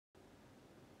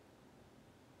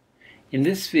In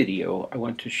this video, I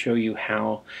want to show you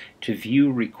how to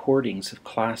view recordings of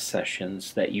class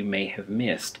sessions that you may have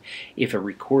missed. If a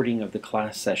recording of the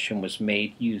class session was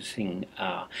made using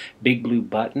Big Blue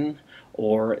Button,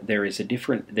 or there's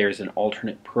an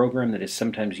alternate program that is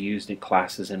sometimes used in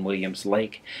classes in Williams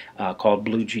Lake called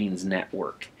Blue Jeans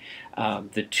Network.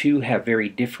 The two have very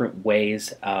different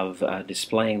ways of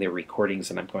displaying their recordings,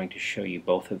 and I'm going to show you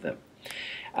both of them.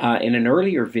 In an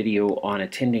earlier video on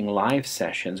attending live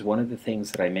sessions, one of the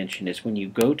things that I mentioned is when you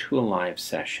go to a live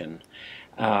session,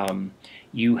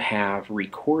 you have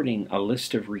a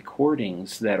list of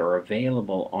recordings that are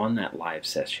available on that live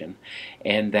session,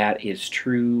 and that is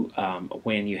true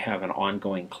when you have an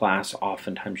ongoing class.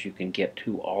 Oftentimes you can get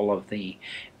to all of the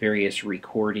various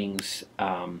recordings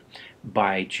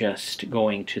by just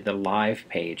going to the live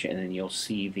page, and then you'll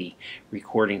see the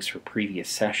recordings for previous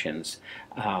sessions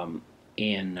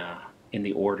in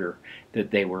the order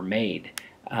that they were made.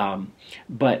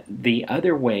 But the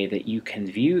other way that you can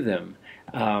view them,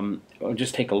 we'll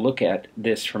just take a look at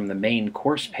this from the main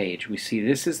course page. We see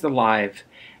this is the live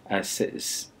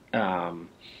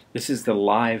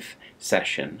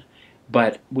session,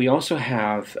 but we also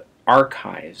have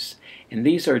archives, and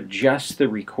these are just the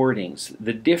recordings.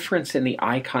 The difference in the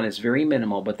icon is very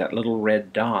minimal, but that little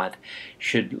red dot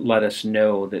should let us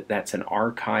know that that's an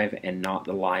archive and not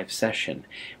the live session.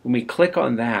 When we click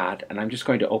on that, and I'm just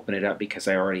going to open it up because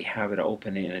I already have it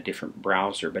open in a different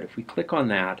browser, but if we click on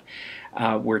that,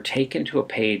 we're taken to a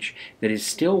page that is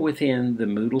still within the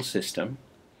Moodle system.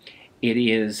 It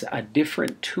is a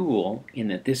different tool in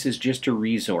that this is just a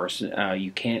resource.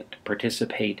 You can't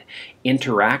participate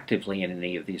interactively in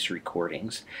any of these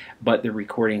recordings, but the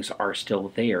recordings are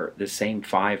still there. The same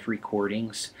 5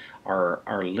 recordings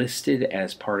are listed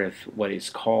as part of what is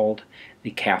called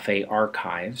the Cafe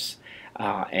Archives,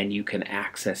 and you can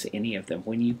access any of them.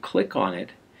 When you click on it,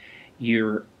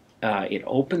 it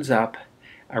opens up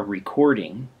a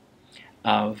recording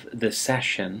of the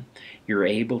session. You're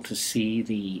able to see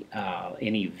the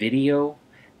any video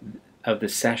of the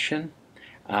session,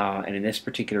 and in this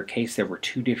particular case there were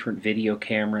 2 different video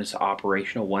cameras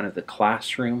operational, one of the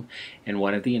classroom and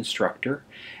one of the instructor.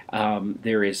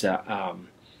 There is a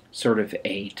sort of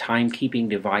a timekeeping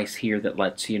device here that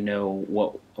lets you know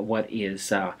what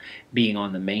is being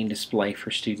on the main display for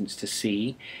students to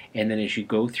see, and then as you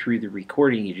go through the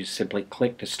recording you just simply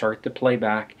click to start the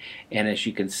playback, and as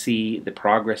you can see the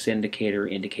progress indicator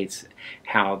indicates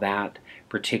how that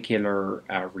particular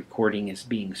recording is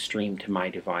being streamed to my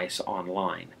device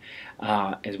online.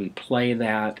 As we play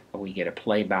that, we get a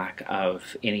playback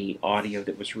of any audio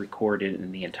that was recorded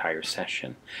in the entire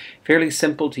session. Fairly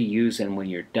simple to use, and when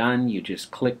you're done you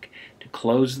just click to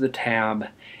close the tab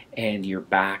and you're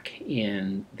back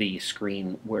in the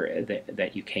screen where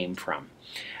that you came from.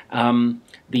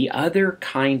 The other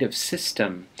kind of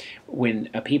system, when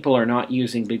people are not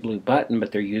using Big Blue Button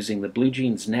but they're using the Blue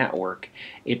Jeans Network,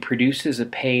 it produces a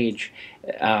page,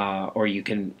 or you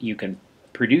can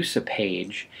produce a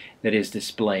page that is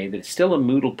displayed that's still a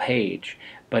Moodle page,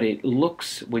 but it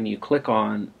looks, when you click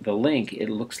on the link, it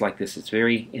looks like this. It's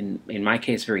very, in my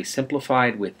case, very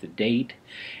simplified with the date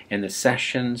and the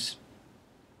sessions.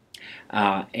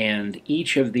 And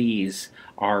each of these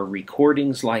are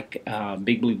recordings like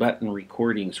Big Blue Button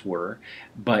recordings were,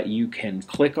 but you can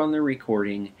click on the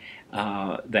recording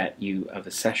of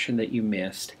a session that you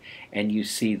missed, and you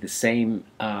see the same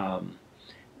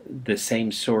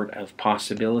sort of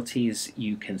possibilities.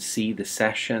 You can see the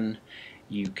session,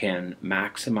 you can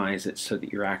maximize it so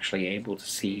that you're actually able to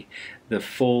see the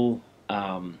full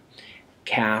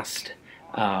cast.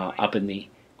 Up in the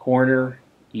corner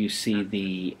you see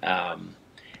the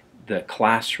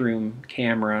classroom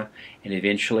camera, and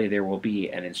eventually there will be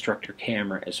an instructor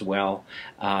camera as well.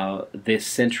 This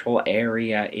central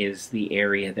area is the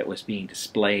area that was being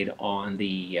displayed on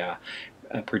the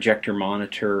projector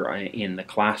monitor in the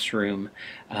classroom.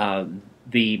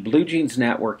 The Blue Jeans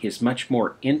Network is much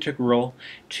more integral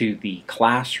to the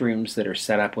classrooms that are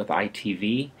set up with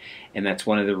ITV, and that's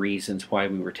one of the reasons why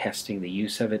we were testing the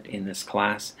use of it in this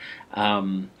class.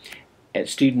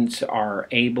 Students are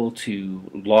able to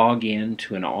log in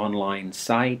to an online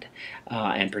site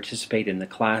and participate in the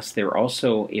class. They're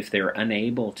also, if they're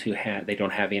unable to they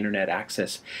don't have internet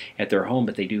access at their home,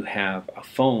 but they do have a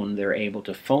phone, they're able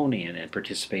to phone in and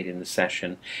participate in the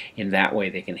session. In that way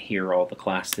they can hear all the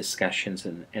class discussions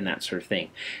and that sort of thing.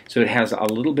 So it has a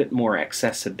little bit more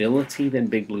accessibility than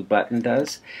Big Blue Button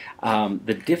does.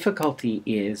 The difficulty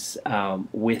is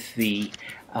with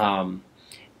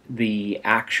the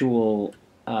actual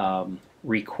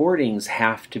recordings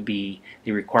they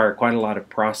require quite a lot of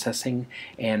processing,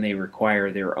 and they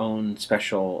require their own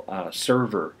special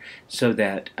server, so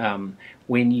that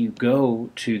when you go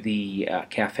to the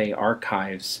cafe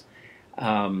archives,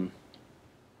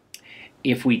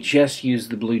 if we just use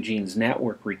the Blue Jeans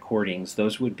Network recordings,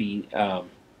 those would be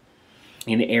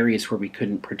in areas where we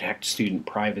couldn't protect student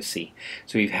privacy.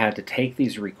 So we've had to take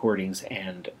these recordings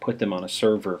and put them on a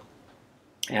server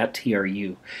at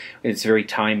TRU. It's very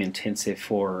time intensive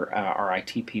for our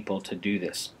IT people to do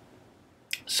this.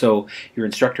 So your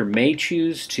instructor may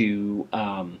choose to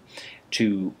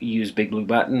use Big Blue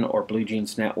Button or Blue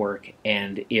Jeans Network,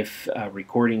 and if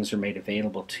recordings are made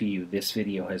available to you, this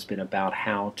video has been about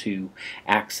how to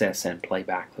access and play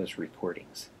back those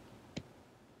recordings.